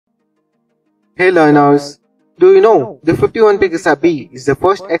Hey learners, do you know the 51 Pegasi b is the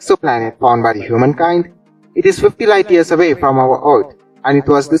first exoplanet found by the humankind? It is 50 light years away from our Earth and it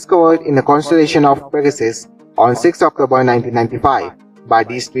was discovered in the constellation of Pegasus on 6 October 1995 by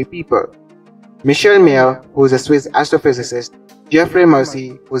these three people. Michel Mayor, who is a Swiss astrophysicist, Geoffrey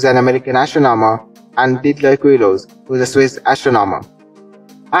Mercy, who is an American astronomer, and Didier Queloz, who is a Swiss astronomer.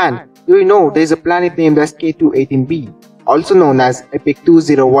 And do you know there is a planet named as K218b, also known as Epic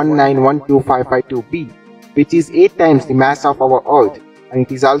 2019125552b, which is 8 times the mass of our Earth, and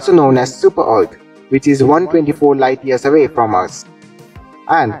it is also known as Super Earth, which is 124 light years away from us.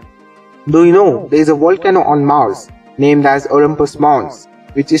 And do you know there is a volcano on Mars named as Olympus Mons,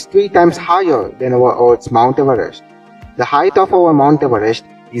 which is 3 times higher than our Earth's Mount Everest. The height of our Mount Everest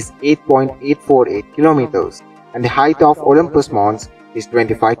is 8.848 kilometers, and the height of Olympus Mons is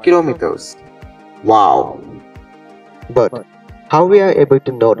 25 kilometers. Wow! But how we are able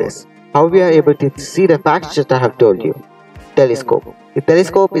to know this? How we are able to see the facts that I have told you? Telescope. The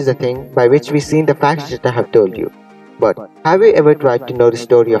telescope is the thing by which we see the facts that I have told you. But have you ever tried to know the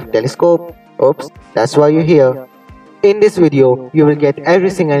story of telescope? Oops, that's why you're here. In this video, you will get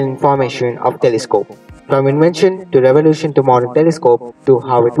every single information of telescope, from invention to revolution to modern telescope to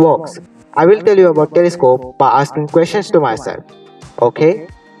how it works. I will tell you about telescope by asking questions to myself. Okay,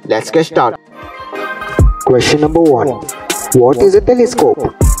 let's get started. Question number 1. What is a telescope?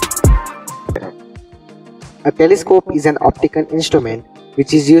 A telescope is an optical instrument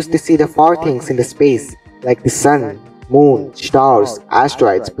which is used to see the far things in the space like the sun, moon, stars,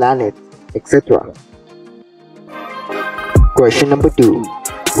 asteroids, planets, etc. Question number 2.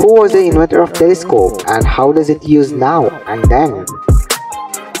 Who was the inventor of telescope and how does it use now and then?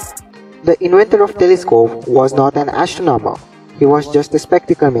 The inventor of telescope was not an astronomer. He was just a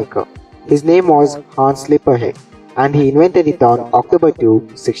spectacle maker. His name was Hans Lippershey, and he invented it on October 2,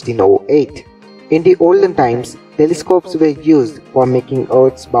 1608. In the olden times, telescopes were used for making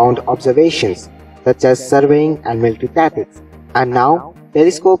Earth-bound observations, such as surveying and military tactics. And now,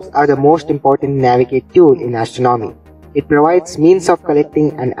 telescopes are the most important navigate tool in astronomy. It provides means of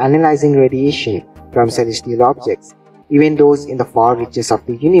collecting and analyzing radiation from celestial objects, even those in the far reaches of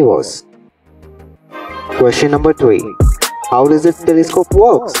the universe. Question number 3. How does a telescope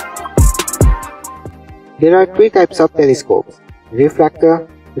work? There are 3 types of telescopes: refractor,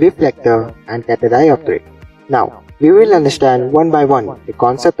 reflector, and catadioptric. Now, we will understand one by one the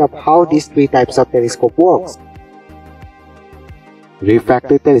concept of how these 3 types of telescope works.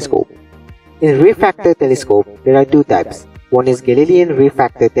 Refractor telescope. In refractor telescope, there are 2 types. One is Galilean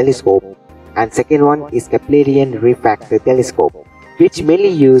refractor telescope, and second one is Keplerian refractor telescope, which mainly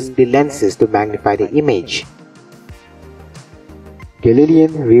use the lenses to magnify the image.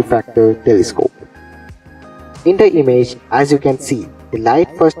 Galilean refractor telescope. In the image, as you can see, the light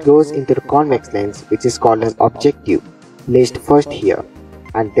first goes into the convex lens, which is called as objective, placed first here,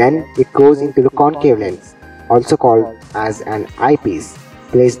 and then it goes into the concave lens, also called as an eyepiece,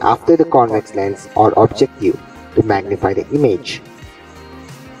 placed after the convex lens or objective to magnify the image.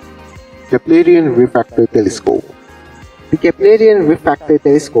 Keplerian refractor telescope. The Keplerian refractor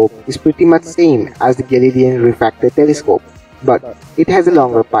telescope is pretty much same as the Galilean refractor telescope, but it has a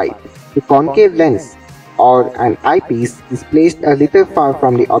longer pipe. The concave lens or an eyepiece is placed a little far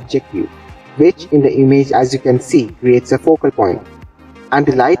from the objective, which in the image, as you can see, creates a focal point, and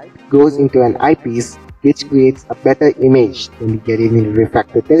the light goes into an eyepiece, which creates a better image than the Galilean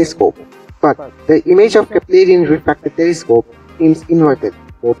refractor telescope. But the image of Keplerian refractor telescope seems inverted,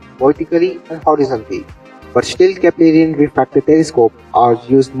 both vertically and horizontally. But still, Keplerian refractor telescope are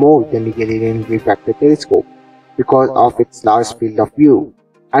used more than the Galilean refractor telescope because of its large field of view.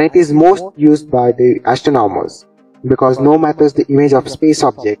 And it is most used by the astronomers because no matter the image of space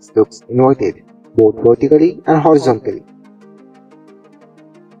objects looks inverted, both vertically and horizontally.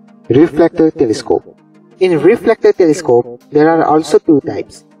 Reflector telescope. In reflector telescope, there are also 2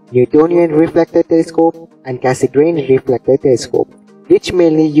 types, Newtonian reflector telescope and Cassegrain reflector telescope, which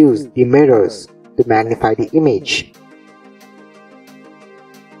mainly use the mirrors to magnify the image.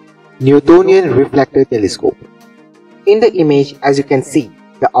 Newtonian reflector telescope. In the image, as you can see,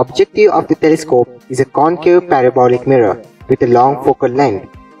 the objective of the telescope is a concave parabolic mirror with a long focal length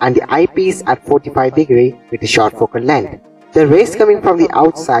and the eyepiece at 45 degrees with a short focal length. The rays coming from the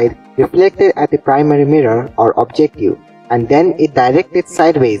outside reflected at the primary mirror or objective, and then it directed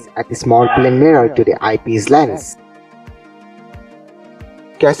sideways at the small plane mirror to the eyepiece lens.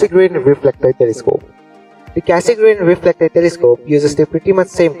 Cassegrain reflector telescope. The Cassegrain reflector telescope uses the pretty much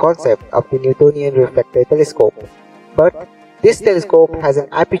same concept of the Newtonian reflector telescope, but this telescope has an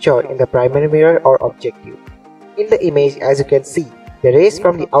aperture in the primary mirror or objective. In the image, as you can see, The rays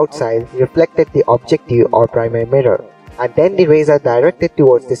from the outside reflected the objective or primary mirror, and then the rays are directed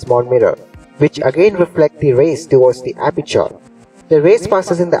towards the small mirror, which again reflect the rays towards the aperture. The rays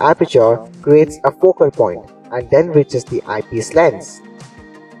passes in the aperture, creates a focal point, and then reaches the eyepiece lens.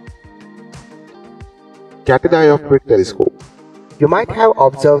 Catadioptric telescope. You might have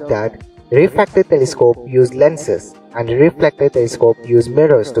observed that refracted telescope use lenses and reflected telescope use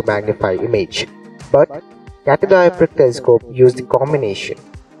mirrors to magnify image. But catadioptric telescope use the combination,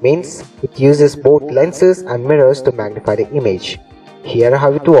 means it uses both lenses and mirrors to magnify the image. Here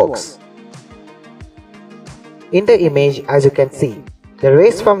how it works. In the image, as you can see, the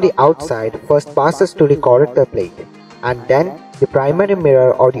rays from the outside first passes to the corrector plate, and then the primary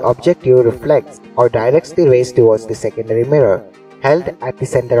mirror or the objective reflects or directs the rays towards the secondary mirror, held at the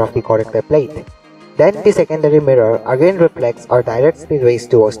center of the corrector plate. Then the secondary mirror again reflects or directs the rays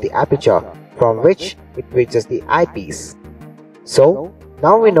towards the aperture, from which it reaches the eyepiece. So,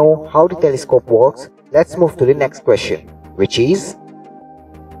 now we know how the telescope works. Let's move to the next question, which is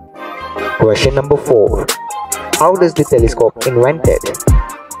question number 4. How does the telescope invented?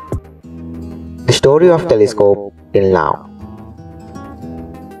 The story of telescope till now.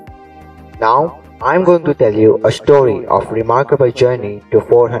 Now, I'm going to tell you a story of remarkable journey to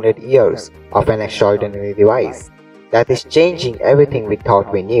 400 years of an extraordinary device that is changing everything we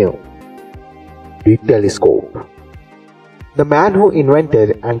thought we knew. The telescope. The man who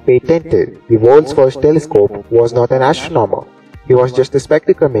invented and patented the world's first telescope was not an astronomer. He was just a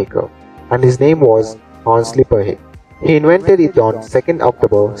spectacle maker, and his name was Hans Lippershey. He invented it on 2nd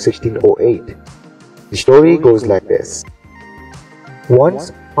October 1608. The story goes like this.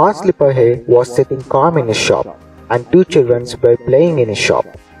 Once, Hans Lippershey was sitting calm in his shop, and two children were playing in his shop.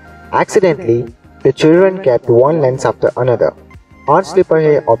 Accidentally, the children kept one lens after another. Hans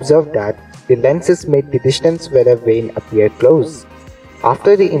Lippershey observed that the lenses made the distance where a vein appeared close.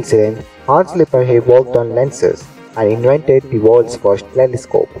 After the incident, Hans Lippershey worked on lenses and invented the world's first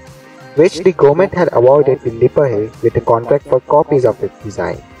telescope, which the government had awarded to Lippershey with a contract for copies of its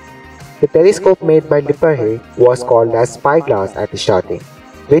design. The telescope made by Lippershey was called as spyglass at the starting,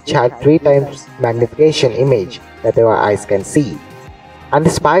 which had 3 times magnification image that our eyes can see. And the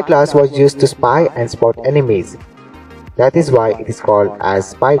spyglass was used to spy and spot enemies. That is why it is called as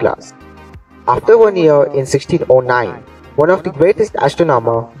spyglass. After 1 year in 1609, one of the greatest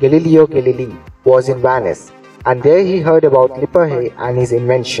astronomers, Galileo Galilei, was in Venice, and there he heard about Lippershey and his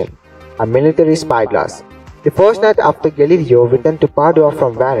invention, a military spyglass. The first night after Galileo returned to Padua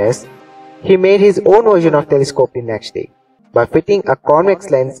from Venice, he made his own version of telescope the next day, by fitting a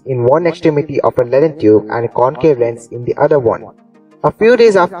convex lens in one extremity of a leaden tube and a concave lens in the other one. A few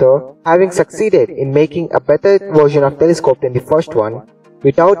days after, having succeeded in making a better version of telescope than the first one,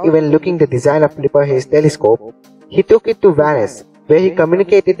 without even looking the design of Lippershey's telescope, he took it to Venice, where he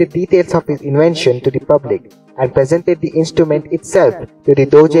communicated the details of his invention to the public and presented the instrument itself to the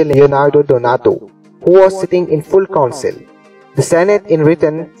Doge Leonardo Donato, who was sitting in full council. The Senate in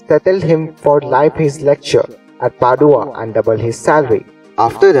return settled him for life his lecture at Padua and doubled his salary.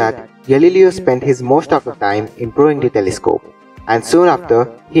 After that, Galileo spent his most of the time improving the telescope, and soon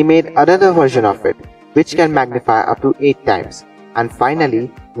after, he made another version of it, which can magnify up to 8 times, and finally,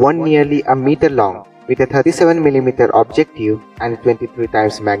 one nearly a meter long, with a 37mm objective and 23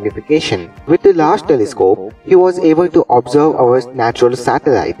 times magnification. With the last telescope, he was able to observe our natural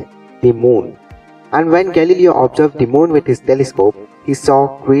satellite, the moon. And when Galileo observed the moon with his telescope, he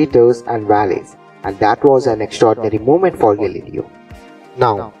saw craters and valleys, and that was an extraordinary moment for Galileo.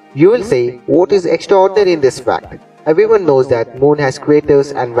 Now, you will say, what is extraordinary in this fact? Everyone knows that moon has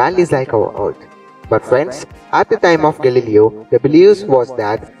craters and valleys like our Earth. But friends, at the time of Galileo, the belief was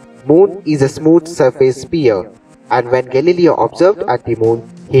that moon is a smooth surface sphere, and when Galileo observed at the moon,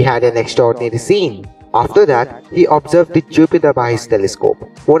 he had an extraordinary scene. After that, he observed the Jupiter by his telescope,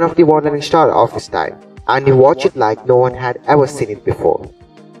 one of the wandering stars of his time, and he watched it like no one had ever seen it before.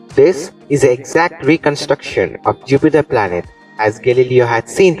 This is the exact reconstruction of Jupiter planet as Galileo had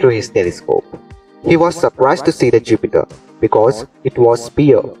seen through his telescope. He was surprised to see the Jupiter because it was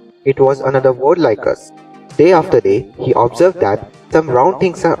sphere. It was another world like us. Day after day, he observed that some round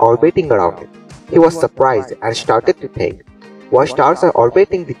things are orbiting around it. He was surprised and started to think, why stars are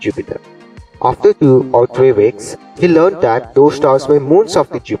orbiting the Jupiter? After 2 or 3 weeks, he learned that those stars were moons of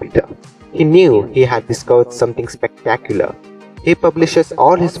the Jupiter. He knew he had discovered something spectacular. He publishes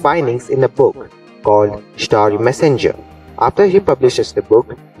all his findings in a book called Starry Messenger. After he publishes the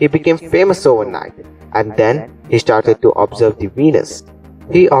book, he became famous overnight, and then he started to observe the Venus.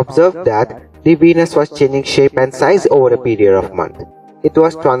 He observed that the Venus was changing shape and size over a period of months. It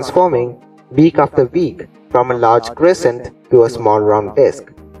was transforming week after week, from a large crescent to a small round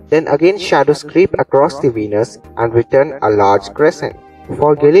disk. Then again shadows creep across the Venus and return a large crescent.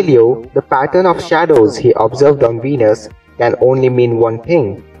 For Galileo, the pattern of shadows he observed on Venus can only mean one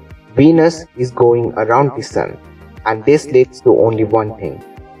thing. Venus is going around the Sun, and this leads to only one thing.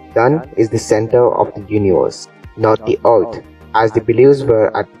 Sun is the center of the universe, not the Earth, as the beliefs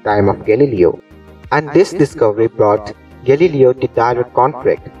were at the time of Galileo. And this discovery brought Galileo to direct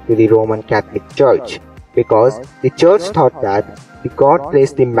conflict to the Roman Catholic Church, because the Church thought that the God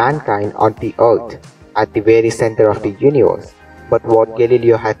placed the mankind on the Earth, at the very center of the universe. But what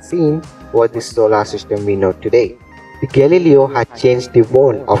Galileo had seen was the solar system we know today. Galileo had changed the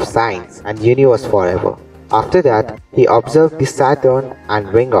world of science and universe forever. After that, he observed the Saturn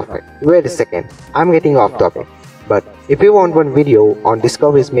and ring of it. Wait a second, I'm getting off topic. But if you want one video on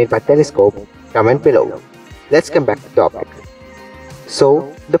discoveries made by telescope, comment below. Let's come back to topic.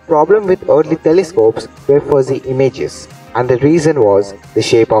 So, the problem with early telescopes were fuzzy images, and the reason was the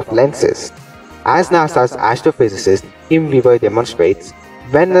shape of lenses. As NASA's astrophysicist Kim Weaver demonstrates,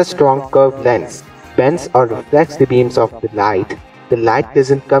 when a strong curved lens bends or reflects the beams of the light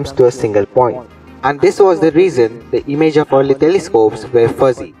doesn't come to a single point. And this was the reason the image of early telescopes were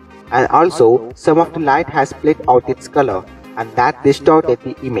fuzzy, and also some of the light has split out its color, and that distorted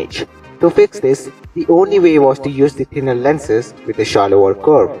the image. To fix this, the only way was to use the thinner lenses with a shallower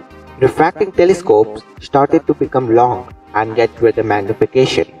curve. Refracting telescopes started to become long and get greater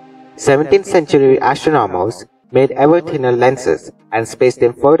magnification. 17th century astronomers made ever thinner lenses and spaced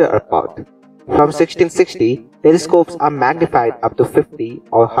them further apart. From 1660, telescopes are magnified up to 50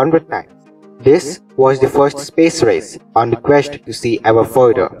 or 100 times. This was the first space race on the quest to see ever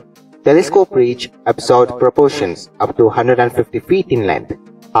further. Telescope reach absurd proportions up to 150 feet in length,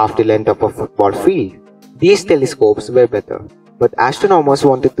 half the length of a football field. These telescopes were better, but astronomers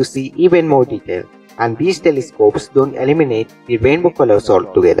wanted to see even more detail, and these telescopes don't eliminate the rainbow colors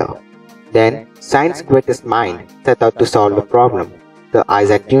altogether. Then, science's greatest mind set out to solve the problem, Sir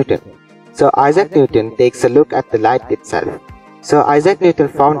Isaac Newton. Sir Isaac Newton takes a look at the light itself. Sir Isaac Newton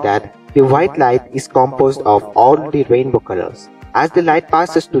found that the white light is composed of all the rainbow colors. As the light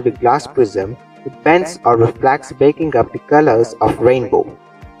passes through the glass prism, it bends or refracts, breaking up the colors of rainbow.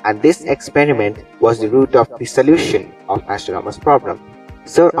 And this experiment was the root of the solution of astronomers' problem.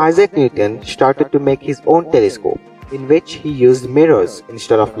 Sir Isaac Newton started to make his own telescope, in which he used mirrors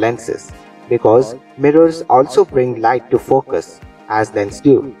instead of lenses, because mirrors also bring light to focus, as lenses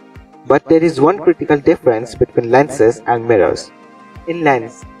do. But there is one critical difference between lenses and mirrors. In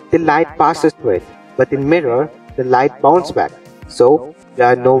lens, the light passes through it, but in mirror, the light bounces back, so there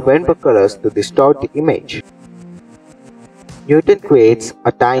are no rainbow colors to distort the image. Newton creates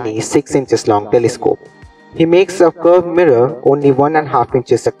a tiny 6 inches long telescope. He makes a curved mirror only 1.5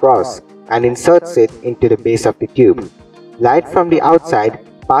 inches across and inserts it into the base of the tube. Light from the outside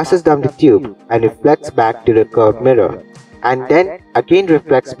passes down the tube and reflects back to the curved mirror, and then again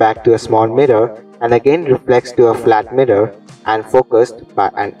reflects back to a small mirror and again reflects to a flat mirror and focused by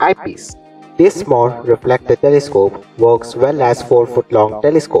an eyepiece. This small reflector telescope works well as 4-foot-long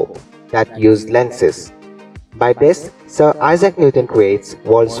telescope that use lenses. By this, Sir Isaac Newton creates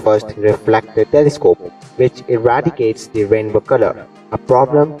world's first reflector telescope, which eradicates the rainbow color, a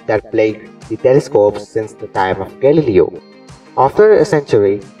problem that plagued the telescopes since the time of Galileo. After a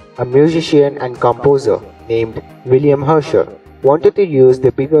century, a musician and composer named William Herschel wanted to use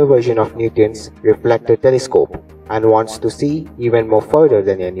the bigger version of Newton's reflector telescope and wants to see even more further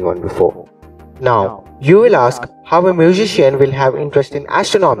than anyone before. Now, you will ask how a musician will have interest in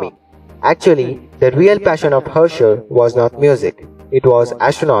astronomy. Actually, the real passion of Herschel was not music, it was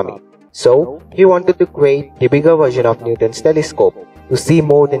astronomy. So, he wanted to create the bigger version of Newton's telescope to see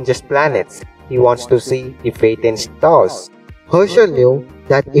more than just planets. He wants to see the fate in stars. Herschel knew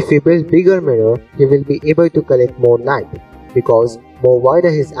that if he builds bigger mirror, he will be able to collect more light, because more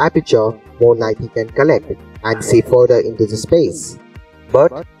wider his aperture, more light he can collect and see further into the space.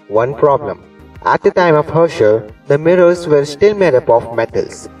 But one problem. At the time of Herschel, the mirrors were still made up of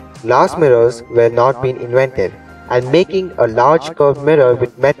metals. Glass mirrors were not being invented, and making a large curved mirror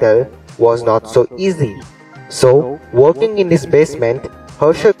with metal was not so easy. So, working in his basement,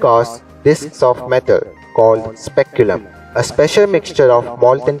 Herschel cast discs of metal called speculum, a special mixture of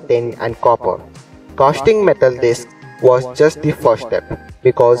molten tin and copper. Casting metal discs was just the first step,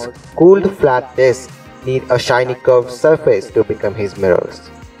 because cooled flat discs need a shiny curved surface to become his mirrors.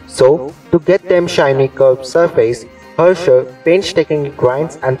 So, to get them shiny curved surface, Herschel painstakingly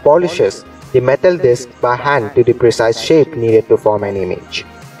grinds and polishes the metal disc by hand to the precise shape needed to form an image.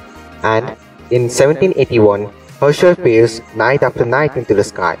 And in 1781, Herschel peers night after night into the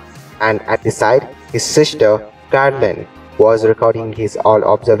sky, and at the side, his sister, Caroline, was recording his all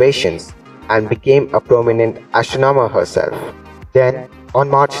observations and became a prominent astronomer herself. Then, on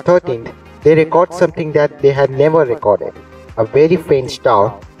March 13th, they record something that they had never recorded, a very faint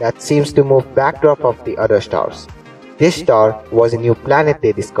star that seems to move backdrop of the other stars. This star was a new planet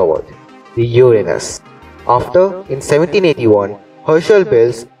they discovered, the Uranus. After, in 1781, Herschel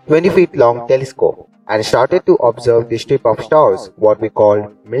built 20 feet long telescope and started to observe the strip of stars, what we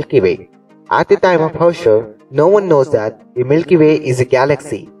call Milky Way. At the time of Herschel, no one knows that the Milky Way is a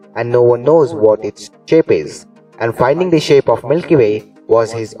galaxy and no one knows what its shape is, and finding the shape of Milky Way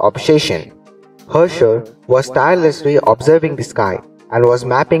was his obsession. Herschel was tirelessly observing the sky and was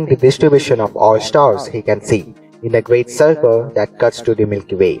mapping the distribution of all stars he can see in a great circle that cuts to the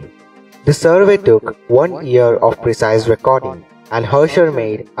Milky Way. The survey took 1 year of precise recording, and Herschel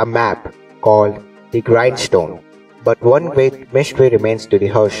made a map called the Grindstone. But one great mystery remains to the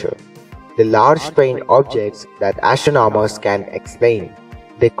Herschel: the large strange objects that astronomers can explain.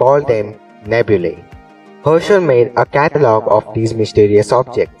 They call them nebulae. Herschel made a catalogue of these mysterious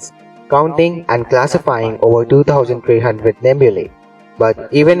objects, counting and classifying over 2,300 nebulae. But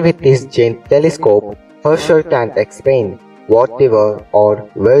even with this giant telescope, Herschel can't explain what they were or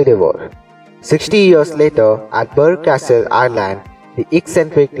where they were. 60 years later, at Burgh Castle, Ireland, the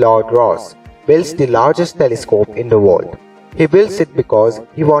eccentric Lord Rosse builds the largest telescope in the world. He builds it because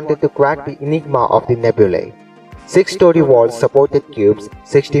he wanted to crack the enigma of the nebulae. 6-story walls supported Cube's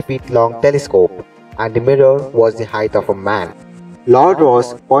 60 feet long telescope, and the mirror was the height of a man. Lord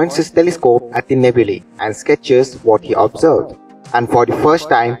Rosse points his telescope at the nebulae and sketches what he observed, and for the first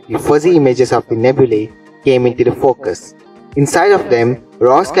time the fuzzy images of the nebulae came into the focus. Inside of them,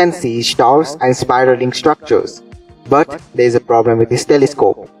 Rosse can see stars and spiraling structures. But there is a problem with his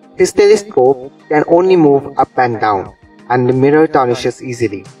telescope. His telescope can only move up and down, and the mirror tarnishes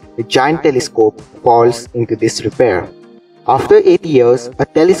easily. The giant telescope falls into disrepair. After 80 years, a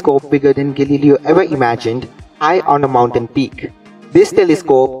telescope bigger than Galileo ever imagined, high on a mountain peak. This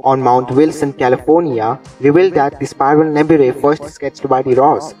telescope on Mount Wilson, California, revealed that the spiral nebulae first sketched by the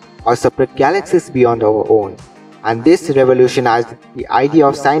Rosse are separate galaxies beyond our own, and this revolutionized the idea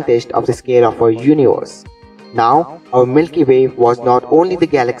of scientists of the scale of our universe. Now, our Milky Way was not only the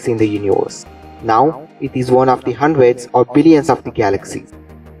galaxy in the universe. Now, it is one of the hundreds or billions of the galaxies.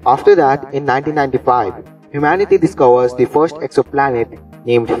 After that, in 1995, humanity discovers the first exoplanet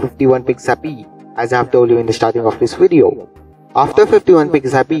named 51 Pixar b, as I have told you in the starting of this video. After 51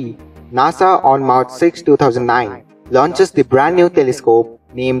 Pixar b, NASA on March 6, 2009 launches the brand new telescope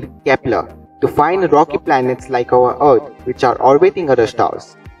named Kepler to find rocky planets like our Earth which are orbiting other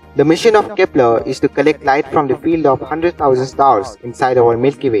stars. The mission of Kepler is to collect light from the field of 100,000 stars inside our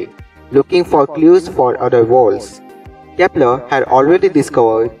Milky Way, looking for clues for other worlds. Kepler had already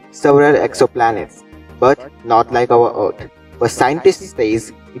discovered several exoplanets, but not like our Earth. But scientists say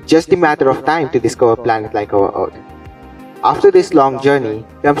it's just a matter of time to discover a planet like our Earth. After this long journey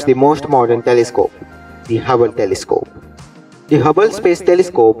comes the most modern telescope, the Hubble telescope. The Hubble Space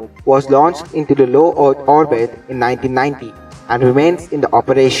Telescope was launched into the low Earth orbit in 1990 and remains in the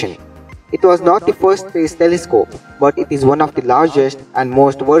operation. It was not the first space telescope, but it is one of the largest and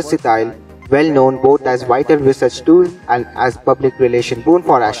most versatile, well-known both as vital research tool and as public relation boon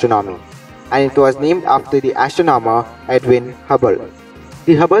for astronomy, and it was named after the astronomer Edwin Hubble.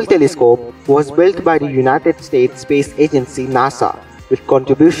 The Hubble telescope was built by the United States Space Agency NASA with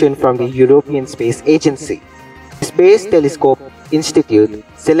contribution from the European Space Agency. The Space Telescope Institute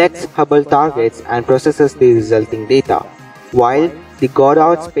selects Hubble targets and processes the resulting data, while the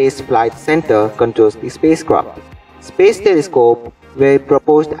Goddard Space Flight Center controls the spacecraft. Space telescopes were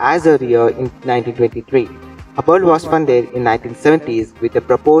proposed as earlier in 1923. Hubble was funded in 1970s with a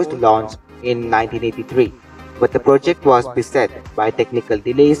proposed launch in 1983, but the project was beset by technical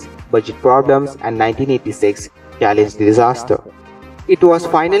delays, budget problems, and 1986 challenged the disaster. It was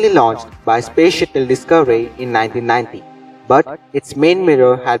finally launched by Space Shuttle Discovery in 1990, but its main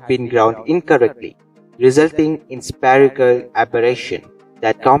mirror had been ground incorrectly, resulting in spherical aberration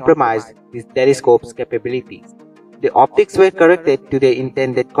that compromised the telescope's capabilities. The optics were corrected to their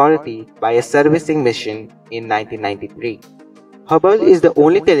intended quality by a servicing mission in 1993. Hubble is the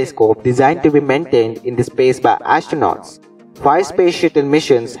only telescope designed to be maintained in the space by astronauts. 5 Space Shuttle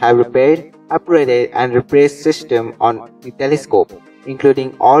missions have repaired, upgraded, and replaced systems on the telescope,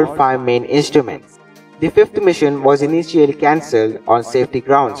 including all 5 main instruments. The 5th mission was initially cancelled on safety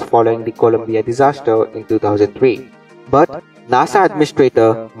grounds following the Columbia disaster in 2003. But NASA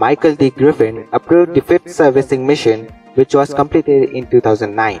Administrator Michael D. Griffin approved the 5th servicing mission, which was completed in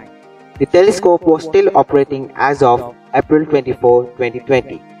 2009. The telescope was still operating as of April 24,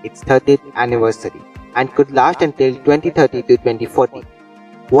 2020, its 30th anniversary, and could last until 2030 to 2040.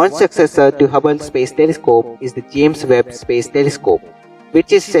 One successor to Hubble Space Telescope is the James Webb Space Telescope,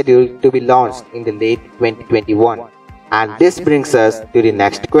 which is scheduled to be launched in the late 2021. And this brings us to the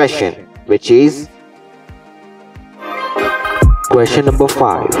next question, which is question number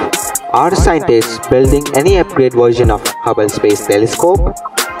 5. Are scientists building any upgrade version of Hubble Space Telescope?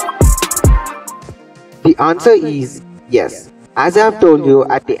 The answer is yes. As I have told you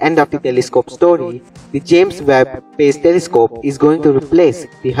at the end of the telescope story, the James Webb Space Telescope is going to replace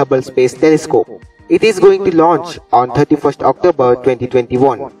the Hubble Space Telescope. It is going to launch on 31st October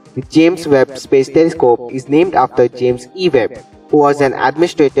 2021. The James Webb Space Telescope is named after James E. Webb, who was an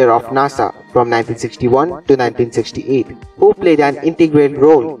administrator of NASA from 1961 to 1968, who played an integral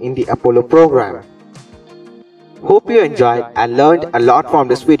role in the Apollo program. Hope you enjoyed and learned a lot from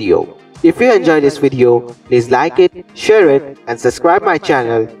this video. If you enjoyed this video, please like it, share it, and subscribe my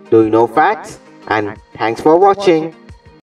channel. Do you know facts? And thanks for watching.